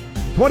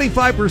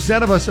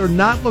25% of us are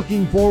not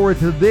looking forward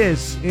to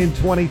this in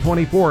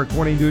 2024,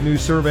 according to a new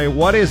survey.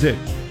 What is it?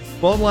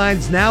 Phone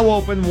lines now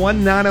open,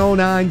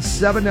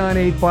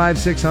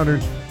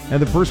 1-909-798-5600.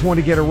 And the first one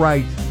to get it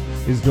right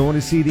is going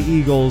to see the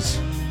Eagles.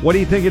 What do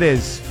you think it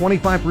is?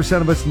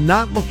 25% of us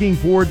not looking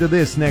forward to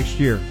this next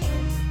year.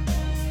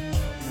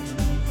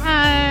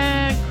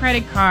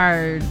 Credit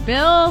card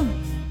bill.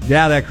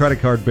 Yeah, that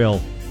credit card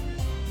bill.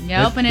 You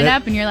open it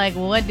up and you're like,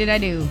 what did I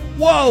do?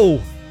 Whoa!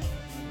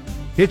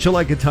 Hit you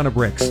like a ton of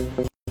bricks.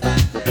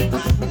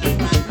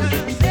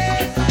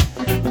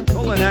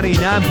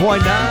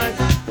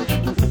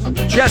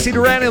 99.9. Jesse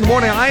Duran in the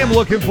morning. I am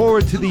looking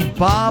forward to the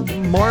Bob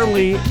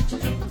Marley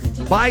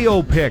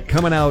biopic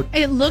coming out.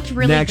 It looked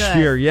really next good.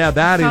 year. Yeah,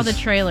 that is the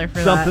trailer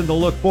for something to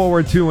look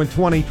forward to in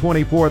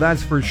 2024.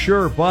 That's for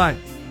sure. But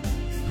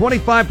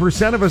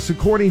 25% of us,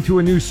 according to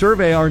a new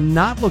survey, are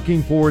not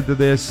looking forward to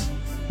this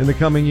in the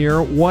coming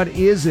year. What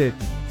is it?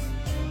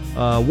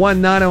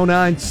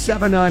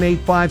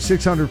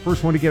 1-909-798-5600.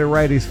 First one to get it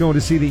right is going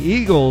to see the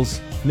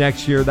Eagles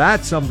next year.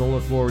 That's something to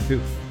look forward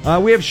to.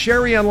 We have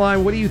Sherry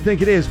online. What do you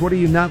think it is? What are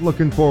you not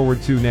looking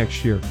forward to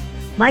next year?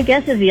 My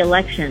guess is the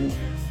elections.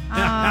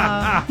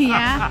 Yeah.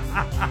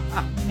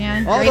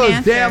 Man, all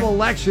those damn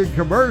election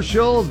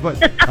commercials, but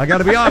I got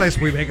to be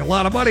honest, we make a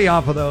lot of money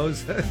off of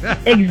those.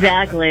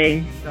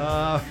 Exactly.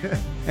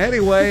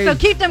 Anyway. So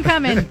keep them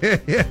coming.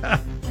 Yeah.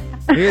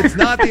 It's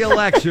not the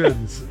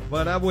elections,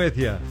 but I'm with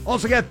you.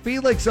 Also got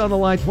Felix on the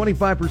line.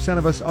 25%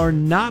 of us are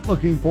not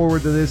looking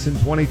forward to this in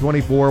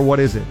 2024.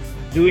 What is it?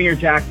 Doing your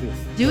taxes.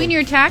 Doing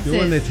your taxes.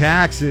 Doing the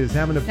taxes,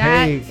 having to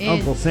pay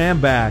Uncle Sam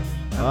back.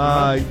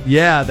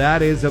 Yeah,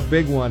 that is a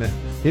big one.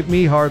 Hit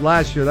me hard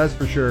last year, that's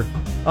for sure.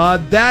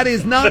 That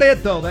is not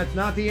it, though. That's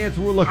not the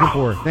answer we're looking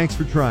for. Thanks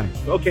for trying.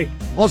 Okay.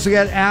 Also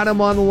got Adam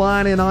on the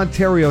line in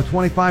Ontario.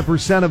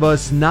 25% of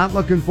us not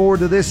looking forward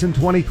to this in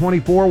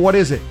 2024. What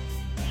is it?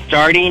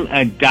 Starting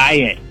a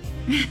diet.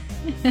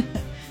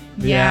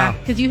 Yeah,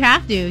 because you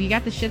have to. You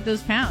got to shed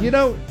those pounds. You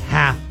don't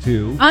have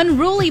to.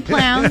 Unruly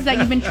pounds that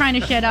you've been trying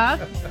to shed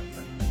off.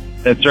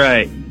 That's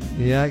right.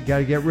 Yeah, got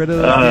to get rid of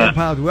those damn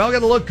pounds. We all got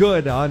to look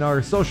good on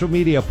our social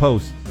media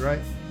posts,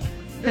 right?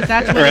 Because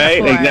that's what right,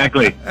 it's for.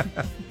 exactly.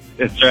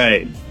 That's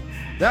right.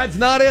 That's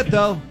not it,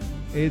 though.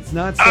 It's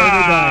not starting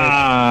a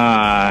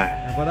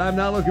diet. But I'm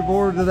not looking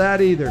forward to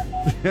that either.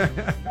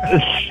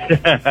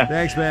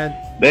 Thanks, man.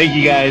 Thank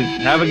you, guys.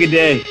 Have a good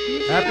day.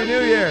 Happy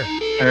New Year.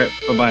 All right,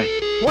 bye-bye.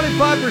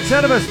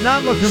 25% of us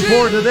not looking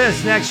forward to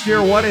this next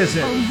year. What is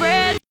it?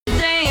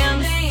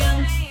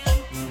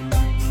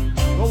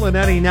 Rolling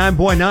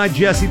 99.9,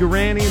 Jesse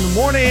Duran in the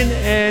morning,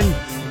 and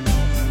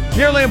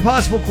nearly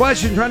impossible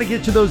question, trying to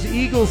get you those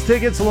Eagles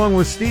tickets along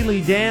with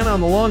Steely Dan on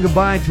the Long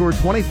Goodbye Tour.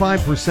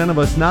 25% of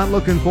us not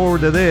looking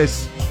forward to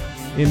this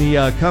in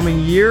the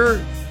coming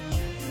year.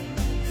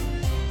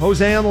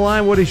 Jose on the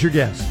line, what is your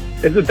guess?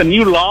 Is it the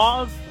new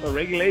laws or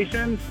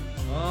regulations?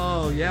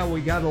 Oh, yeah, we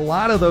got a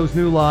lot of those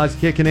new laws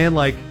kicking in,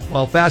 like,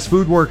 well, fast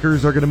food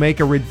workers are going to make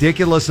a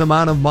ridiculous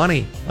amount of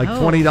money, like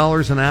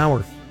 $20 an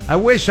hour. I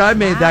wish I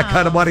made that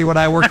kind of money when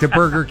I worked at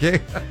Burger King.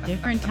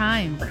 Different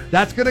time.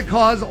 That's going to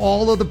cause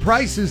all of the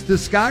prices to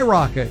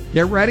skyrocket.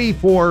 Get ready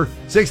for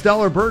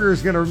 $6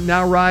 burgers going to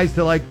now rise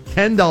to like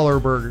 $10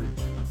 burgers.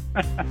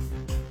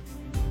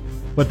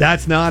 But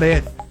that's not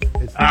it.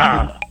 It's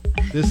not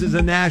This is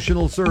a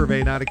national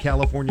survey, not a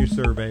California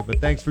survey. But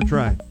thanks for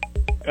trying.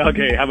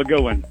 Okay, have a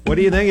good one. What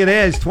do you think it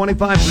is?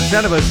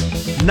 25% of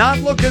us not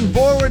looking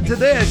forward to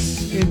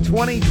this in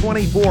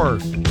 2024.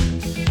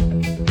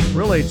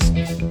 Really, it's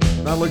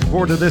not looking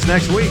forward to this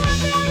next week.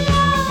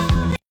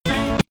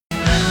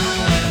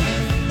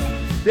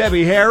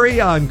 Debbie Harry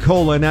on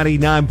Cola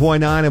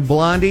 99.9 and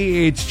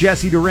Blondie. It's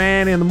Jesse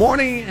Duran in the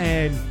morning,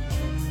 and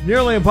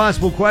nearly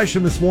impossible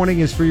question this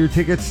morning is for your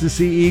tickets to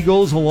see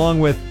Eagles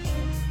along with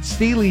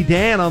Steely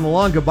Dan on the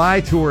Long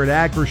Goodbye Tour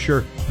at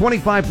Acrisure.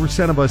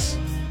 25% of us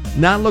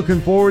not looking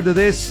forward to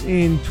this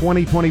in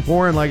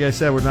 2024, and like I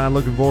said, we're not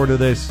looking forward to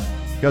this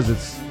because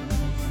it's,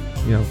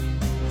 going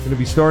to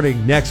be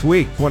starting next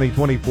week,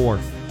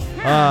 2024.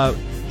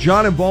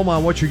 John and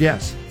Beaumont, what's your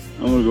guess?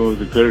 I'm going to go with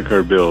the credit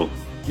card bill.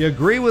 You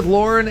agree with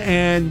Lauren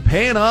and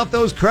paying off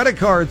those credit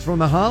cards from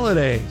the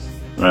holidays.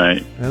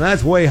 Right. And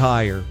that's way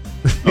higher.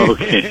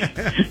 Okay.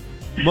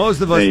 Most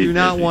of us do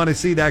not want to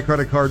see that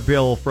credit card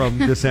bill from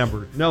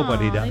December.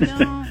 Nobody does.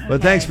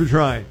 But thanks for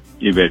trying.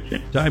 You betcha.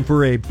 Time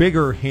for a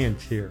bigger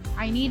hint here.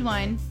 I need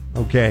one.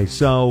 Okay,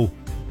 so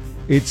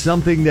it's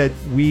something that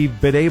we've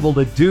been able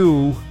to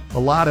do, a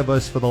lot of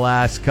us, for the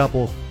last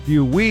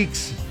few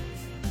weeks,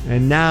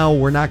 and now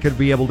we're not going to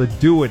be able to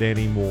do it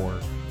anymore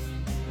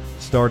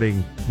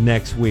starting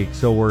next week.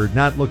 So we're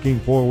not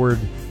looking forward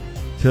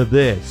to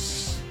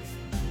this.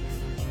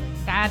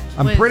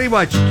 I'm pretty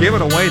much giving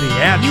away the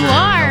answer. You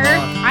are.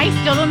 I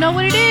still don't know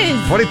what it is.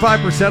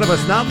 25% of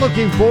us not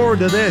looking forward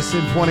to this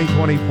in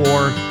 2024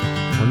 or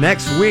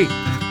next week.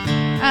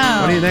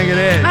 Oh. What do you think it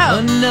is?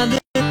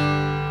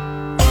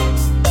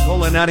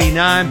 Cola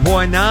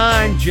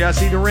 99.9,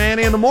 Jesse Duran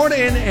in the morning,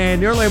 and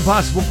nearly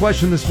impossible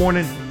question this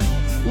morning.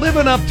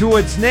 Living up to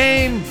its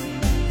name,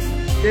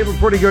 Gave a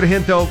pretty good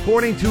hint, though.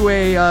 According to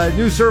a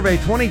new survey,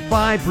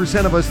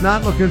 25% of us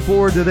not looking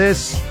forward to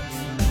this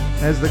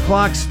as the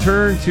clocks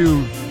turn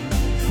to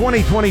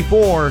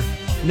 2024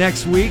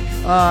 next week.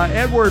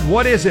 Edward,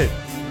 what is it?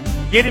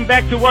 Getting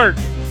back to work.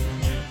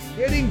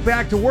 Getting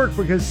back to work,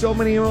 because so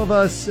many of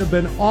us have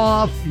been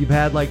off. You've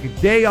had like a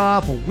day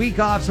off, a week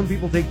off. Some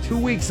people take 2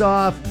 weeks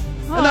off.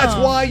 And that's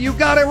Oh. why you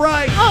got it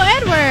right. Oh,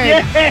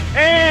 Edward.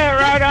 Yeah,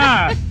 right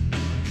on.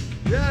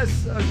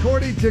 Yes,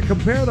 according to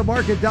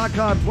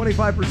CompareTheMarket.com,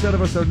 25%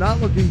 of us are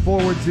not looking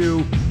forward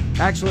to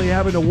actually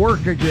having to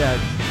work again.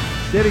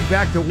 Getting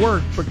back to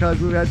work because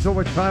we've had so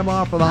much time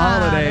off for the They're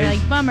holidays.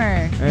 like,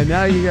 bummer. And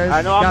now you guys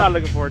I know I'm not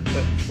looking forward to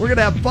it. we're going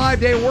to have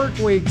 5-day work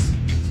weeks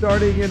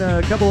starting in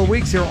a couple of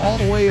weeks here, all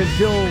the way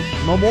until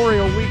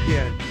Memorial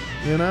Weekend,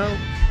 you know?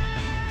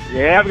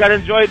 Yeah, I've got to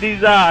enjoy these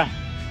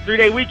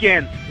 3-day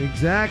weekends.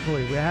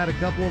 Exactly. We had a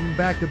couple of them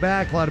back to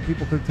back. A lot of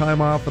people took time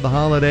off for the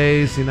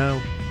holidays, you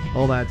know,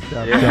 all that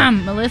stuff.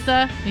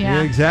 Melissa? Yeah,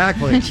 Yeah.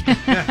 exactly.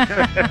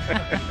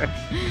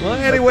 Well,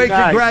 anyway,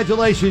 Nice.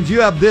 congratulations.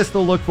 You have this to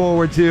look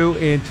forward to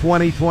in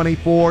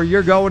 2024.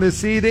 You're going to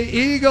see the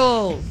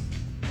Eagles.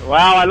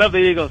 Wow, I love the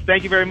Eagles.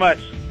 Thank you very much.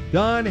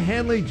 Don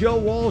Henley, Joe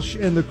Walsh,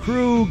 and the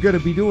crew going to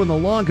be doing the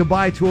long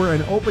goodbye tour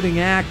and opening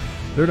act.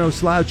 They're no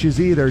slouches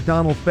either.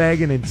 Donald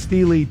Fagen and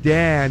Steely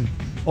Dan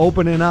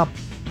opening up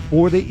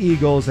for the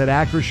Eagles at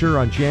Acrisure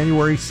on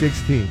January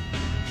 16th.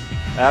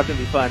 That's going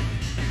to be fun.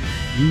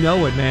 You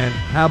know it, man.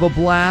 Have a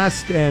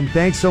blast, and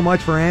thanks so much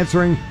for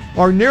answering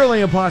our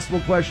nearly impossible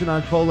question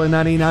on Cola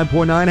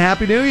 99.9.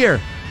 Happy New Year.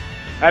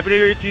 Happy New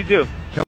Year to you, too.